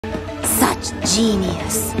such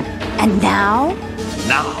genius. And now?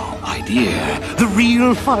 Now, my dear, the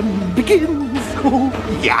real fun begins. Oh,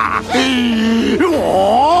 yeah.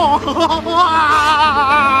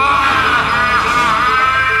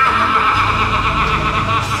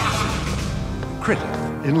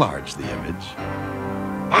 Crita, enlarge the image.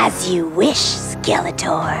 As you wish,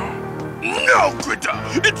 Skeletor. No,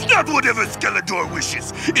 Crita! It's not whatever Skeletor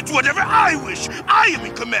wishes. It's whatever I wish. I am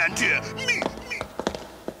in command here. Me.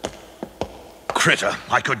 Crita,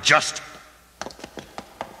 I could just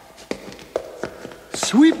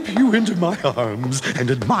sweep you into my arms and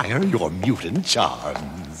admire your mutant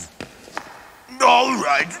charms. All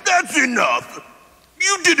right, that's enough.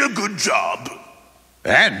 You did a good job.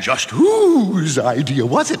 And just whose idea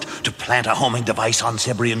was it to plant a homing device on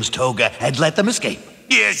Cyprian's toga and let them escape?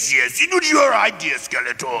 Yes, it was your idea,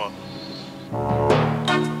 Skeletor.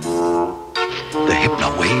 The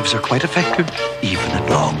hypno waves are quite effective, even at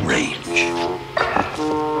long range.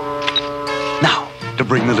 Now, to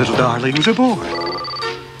bring the little darlings aboard.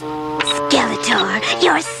 Skeletor,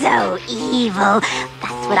 you're so evil.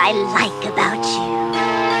 That's what I like about you.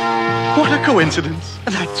 What a coincidence.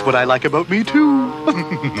 That's what I like about me, too.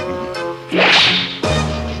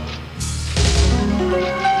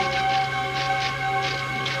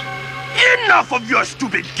 Enough of your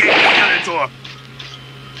stupid game, Skeletor!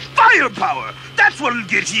 Firepower! That's what'll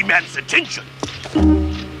get He-Man's attention!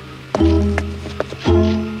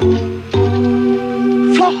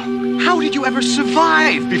 Flaw, how did you ever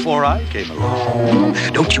survive before I came along?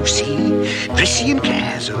 Don't you see? Prissy and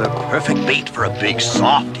Kaz are the perfect bait for a big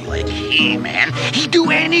softy like He-Man. He'd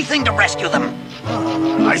do anything to rescue them.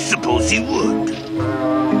 I suppose he would.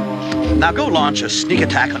 Now go launch a sneak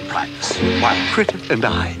attack on Primus, while Crita and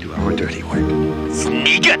I do our dirty work.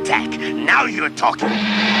 Sneak attack! Now you're talking.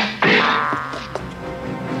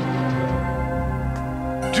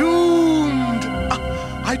 Doomed!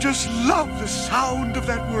 I just love the sound of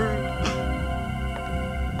that word.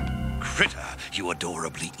 Crita, you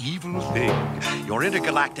adorably evil thing. Your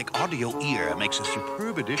intergalactic audio ear makes a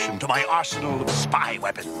superb addition to my arsenal of spy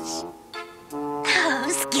weapons. Oh,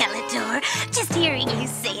 Skeletor, just hearing you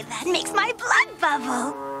say that makes my blood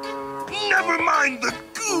bubble. Never mind the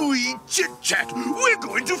gooey chit-chat. We're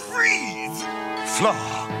going to freeze. Flaw,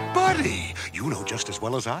 buddy, you know just as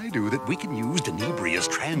well as I do that we can use Denebria's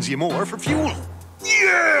transium ore for fuel.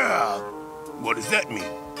 Yeah! What does that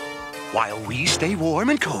mean? While we stay warm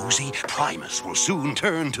and cozy, Primus will soon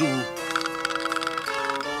turn to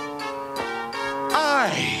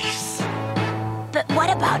ice. But what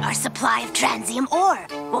about our supply of transium ore?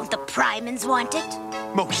 Won't the Primans want it?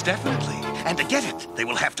 Most definitely. And to get it, they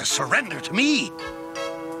will have to surrender to me.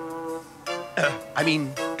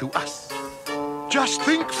 To us. Just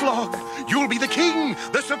think, Flog. You'll be the king,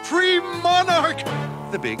 the supreme monarch,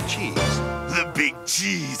 the big cheese. The big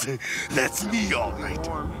cheese. That's me, all right.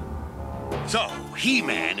 So,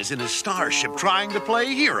 He-Man is in his starship trying to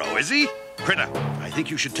play hero, is he? Crita, I think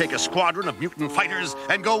you should take a squadron of mutant fighters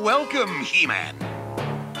and go welcome He-Man.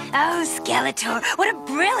 Oh, Skeletor, what a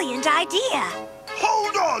brilliant idea.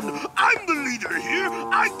 Hold on! I'm the leader here.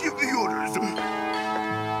 I give the orders.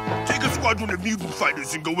 Take a squadron of mutant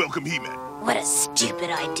fighters and go welcome He-Man. What a stupid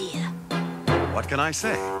idea. What can I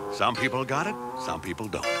say? Some people got it, some people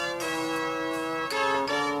don't.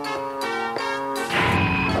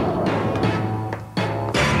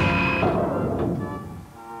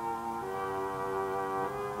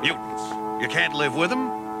 Mutants, you can't live with them,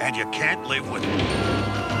 and you can't live with them.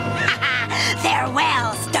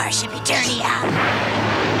 Farewell, Starship Eternia.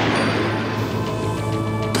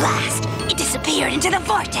 Blast! It disappeared into the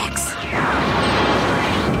vortex.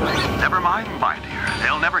 Never mind, my dear.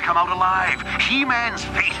 They'll never come out alive. He-Man's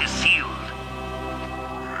fate is sealed.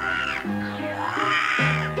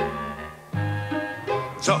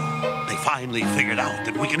 So, they finally figured out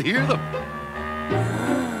that we can hear them.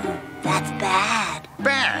 That's bad.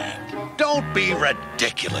 Bad? Don't be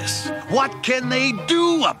ridiculous. What can they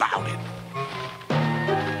do about it?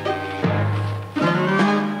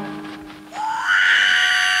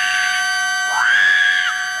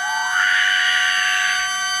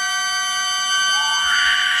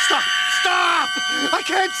 Stop! I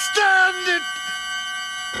can't stand it!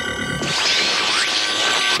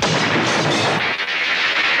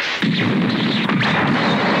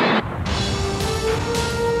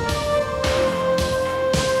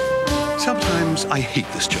 Sometimes I hate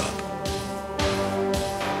this job.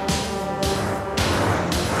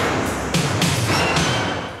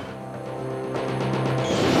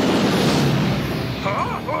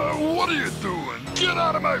 Huh? What are you doing? Get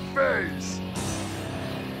out of my face!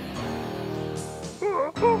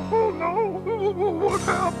 Oh no! What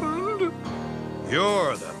happened?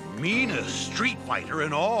 You're the meanest street fighter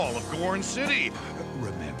in all of Gorn City.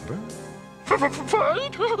 Remember?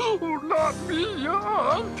 Fight? Oh, not me.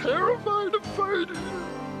 I'm terrified of fighting.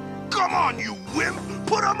 Come on, you wimp!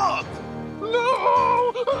 Put him up!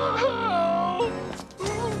 No!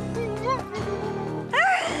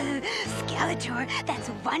 Skeletor, that's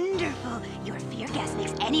wonderful. Your fear gas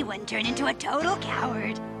makes anyone turn into a total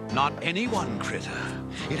coward. Not anyone,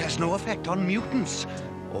 Crita. It has no effect on mutants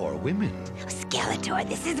or women. Skeletor,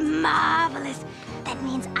 this is marvelous. That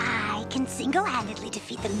means I can single-handedly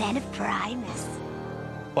defeat the men of Primus.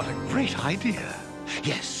 What a great idea.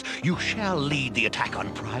 Yes, you shall lead the attack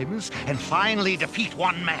on Primus and finally defeat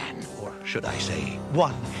one man. Or should I say,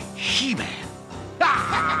 one He-Man.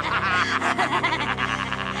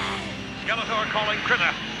 Skeletor calling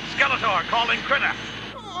Crita. Skeletor calling Crita.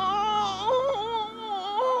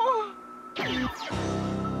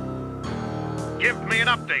 Give me an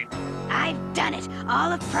update. I've done it.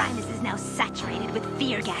 All of Primus is now saturated with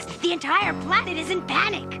fear gas. The entire planet is in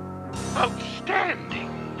panic. Outstanding.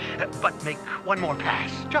 But make one more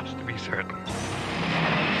pass, just to be certain.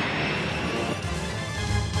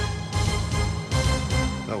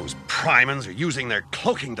 Those Primans are using their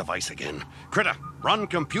cloaking device again. Crita, run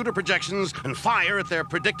computer projections and fire at their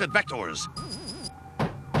predicted vectors.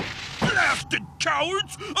 Blasted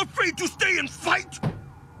cowards! Afraid to stay and fight?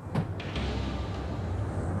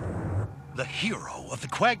 The hero of the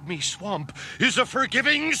Quagmire Swamp is a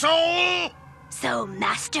forgiving soul! So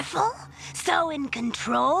masterful? So in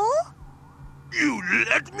control? You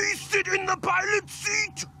let me sit in the pilot's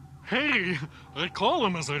seat? Hey, I call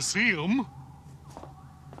him as I see him.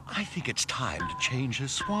 I think it's time to change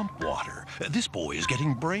his swamp water. This boy is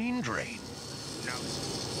getting brain drained.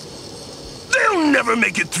 They'll never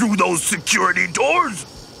make it through those security doors!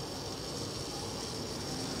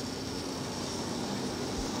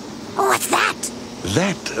 What's that?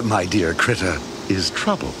 That, my dear Crita, is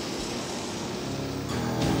trouble.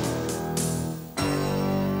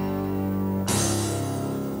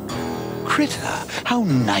 Crita, how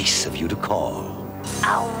nice of you to call.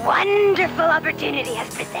 A wonderful opportunity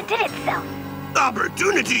has presented itself.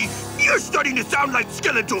 Opportunity? You're starting to sound like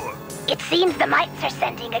Skeletor! It seems the mites are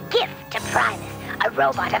sending a gift to Primus, a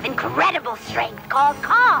robot of incredible strength called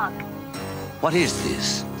Cog. What is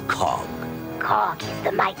this, Cog? Cog is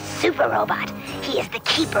the mite's super robot. He is the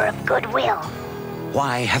keeper of goodwill.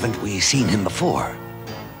 Why haven't we seen him before?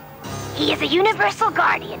 He is a universal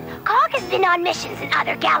guardian. Cog has been on missions in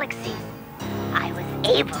other galaxies. I was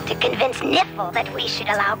able to convince Niffle that we should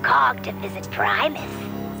allow Cog to visit Primus.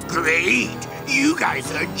 Great! You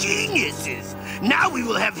guys are geniuses! Now we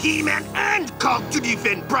will have He-Man and Cog to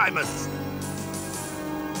defend Primus!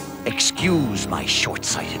 Excuse my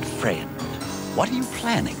short-sighted friend. What are you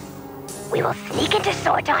planning? We will sneak into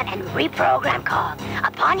Sorton and reprogram Cog.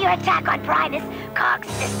 Upon your attack on Primus, Cog's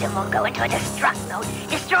system will go into a destruct mode,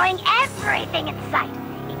 destroying everything in sight,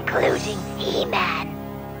 including He-Man.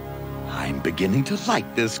 I'm beginning to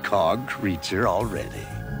like this Cog creature already.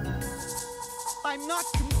 I'm not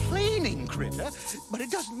complaining, Crita, but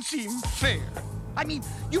it doesn't seem fair. I mean,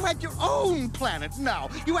 you had your own planet now.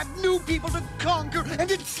 You have new people to conquer and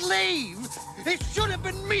enslave. It should have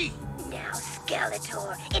been me. Now,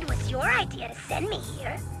 Skeletor, it was your idea to send me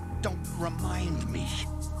here. Don't remind me.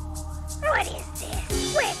 What is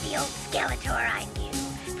this? Where's the old Skeletor I knew?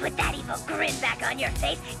 Put that evil grin back on your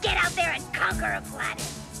face, get out there and conquer a planet.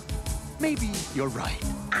 Maybe you're right.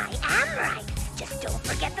 I am right. Just don't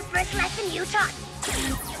forget the first lesson you taught me.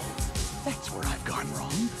 That's where I've gone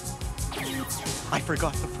wrong. I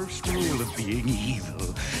forgot the first rule of being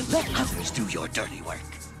evil. Let others do your dirty work.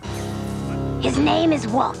 His name is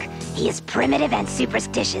Walk. He is primitive and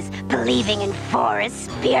superstitious, believing in forest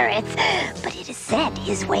spirits. But it is said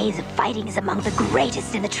his ways of fighting is among the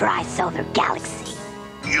greatest in the Tri-Solar Galaxy.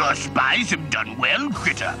 Your spies have done well,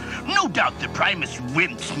 Crita. No doubt the Primus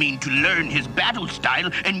wimps mean to learn his battle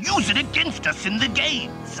style and use it against us in the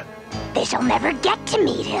games. They shall never get to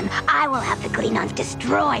meet him. I will have the Glenons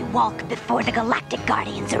destroy Walk before the Galactic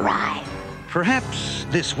Guardians arrive. Perhaps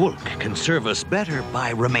this Wulk can serve us better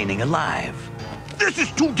by remaining alive. This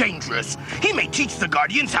is too dangerous. He may teach the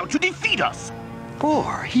Guardians how to defeat us.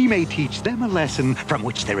 Or he may teach them a lesson from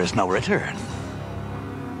which there is no return.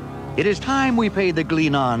 It is time we pay the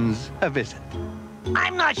Glenons a visit.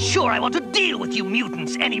 I'm not sure I want to deal with you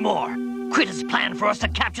mutants anymore. Crita's plan for us to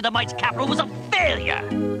capture the Mite's capital was a failure.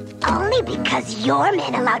 Only because your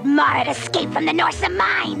men allowed Mara to escape from the Norsa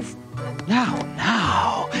mines.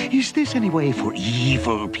 Now, is this any way for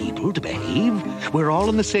evil people to behave? We're all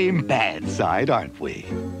on the same bad side, aren't we?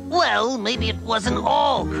 Well, maybe it wasn't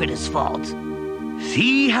all Crita's fault.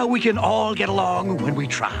 See how we can all get along when we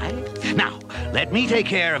try? Now, let me take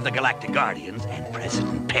care of the Galactic Guardians and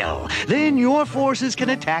President Pell. Then your forces can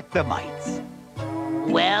attack the mites.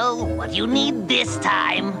 Well, what do you need this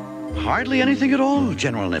time? Hardly anything at all,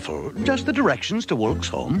 General Niffle. Just the directions to Wolk's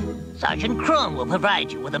home. Sergeant Crone will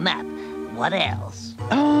provide you with a map. What else?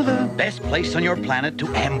 Oh, the best place on your planet to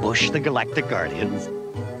ambush the Galactic Guardians.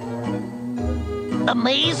 The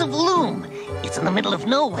Maze of Loom. It's in the middle of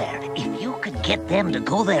nowhere. If you could get them to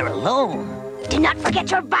go there alone. Do not forget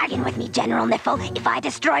your bargain with me, General Niffle. If I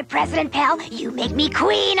destroy President Pell, you make me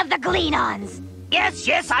Queen of the Glenons.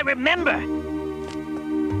 Yes, I remember.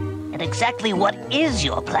 And exactly what is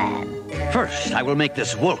your plan? First, I will make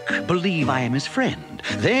this Wolk believe I am his friend.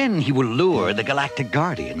 Then he will lure the Galactic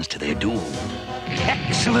Guardians to their doom.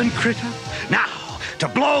 Excellent, Crita. Now, to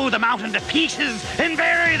blow the mountain to pieces and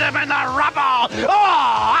bury them in the rubble!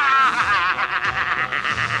 Oh!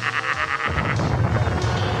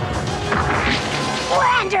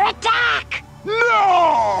 We're under attack!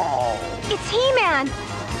 No! It's He-Man!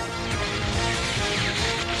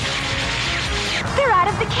 They're out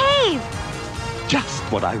of the cave! Just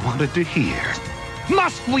what I wanted to hear.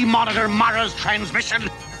 Must we monitor Mara's transmission?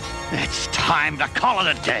 It's time to call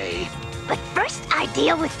it a day. But first I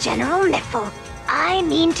deal with General Niffle. I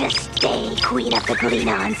mean to stay Queen of the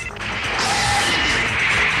Glenons.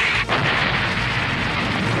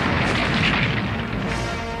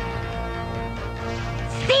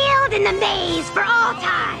 Sealed in the maze for all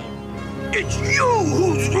time! It's you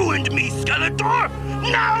who's ruined me, Skeletor!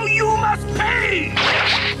 Now you must pay!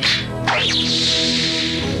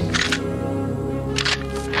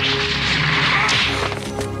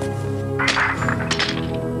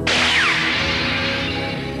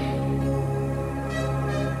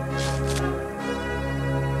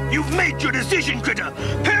 You've made your decision, Crita!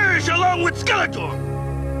 Perish along with Skeletor!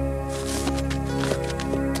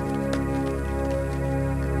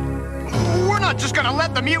 We're not just gonna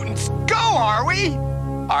let the mutants go, are we?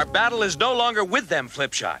 Our battle is no longer with them,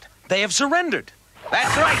 Flipshot. They have surrendered.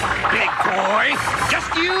 That's right, big boy.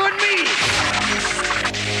 Just you and me.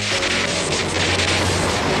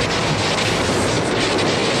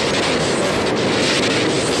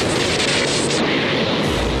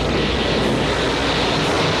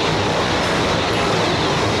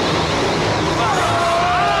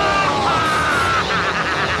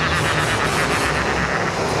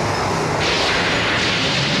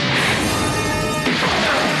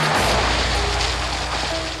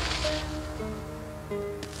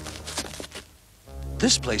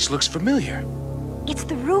 This place looks familiar. It's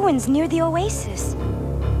the ruins near the oasis.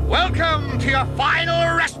 Welcome to your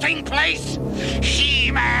final resting place,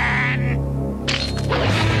 He-Man!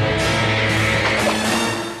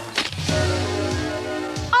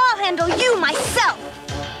 I'll handle you myself!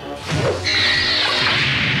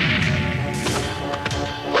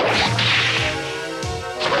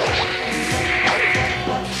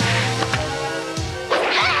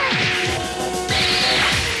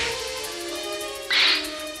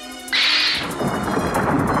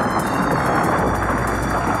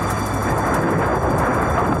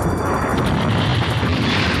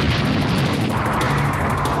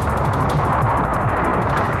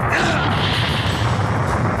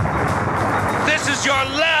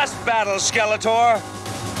 Battle, Skeletor.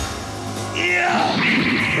 Yeah!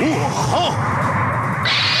 Ooh, oh.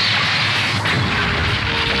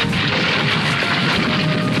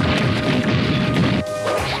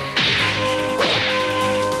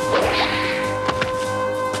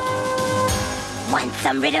 Once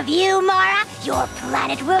I'm rid of you, Mara, your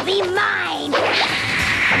planet will be mine!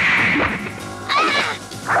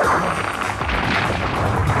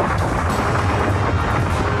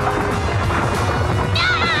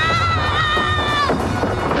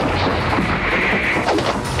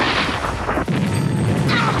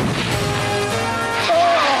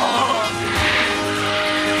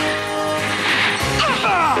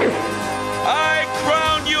 I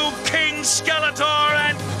crown you King Skeletor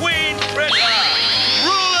and Queen Crita,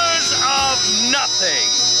 rulers of nothing.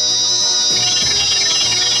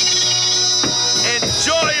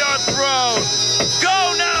 Enjoy your throne. Go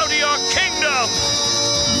now to your kingdom.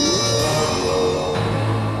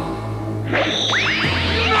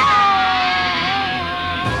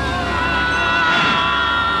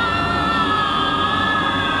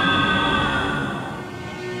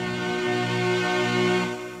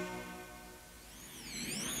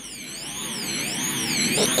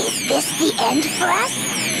 Is this the end for us?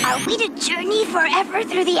 Are we to journey forever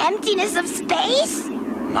through the emptiness of space?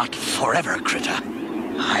 Not forever, Crita.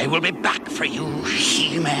 I will be back for you,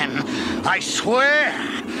 He-Man. I swear,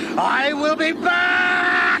 I will be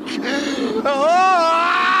back!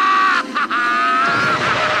 Oh!